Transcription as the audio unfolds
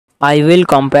I will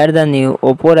compare the new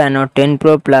Oppo Reno 10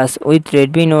 Pro Plus with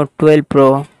Redmi Note 12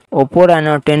 Pro. Oppo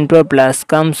Reno 10 Pro Plus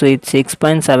comes with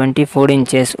 6.74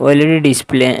 inches OLED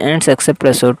display and success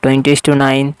ratio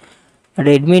 20:9.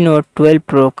 Redmi Note 12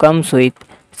 Pro comes with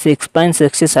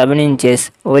 6.67 inches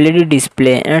OLED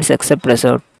display and success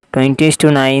ratio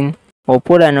 20:9.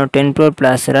 Oppo Reno 10 Pro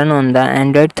Plus run on the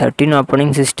Android 13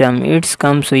 operating system. It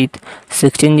comes with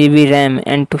 16GB RAM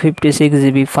and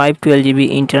 256GB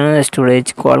 512GB internal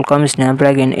storage, Qualcomm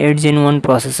Snapdragon 8 Gen 1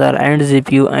 processor and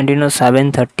GPU Adreno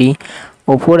 730.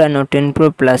 Oppo Reno 10 Pro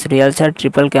Plus real set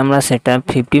triple camera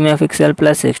setup, 50 MP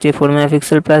plus 64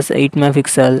 MP plus 8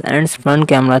 MP and front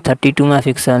camera 32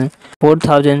 MP,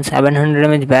 4700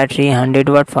 mAh battery, 100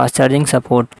 watt fast charging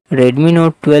support. Redmi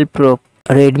Note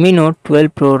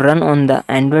 12 Pro run on the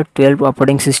Android 12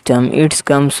 operating system. It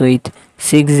comes with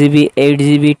 6GB,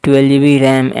 8GB, 12GB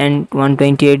RAM and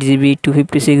 128GB,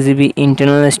 256GB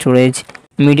internal storage.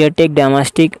 MediaTek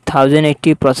Dimensity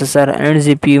 1080 processor and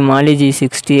GPU Mali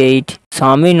G68.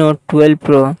 Xiaomi Note 12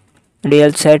 Pro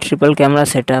real set triple camera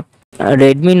setup.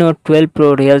 Redmi Note 12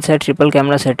 Pro real set triple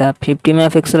camera setup, 50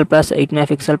 MP plus 8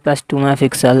 MP plus 2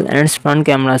 MP and front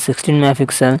camera 16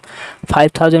 MP,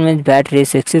 5000 mAh battery,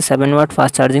 67 watt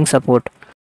fast charging support.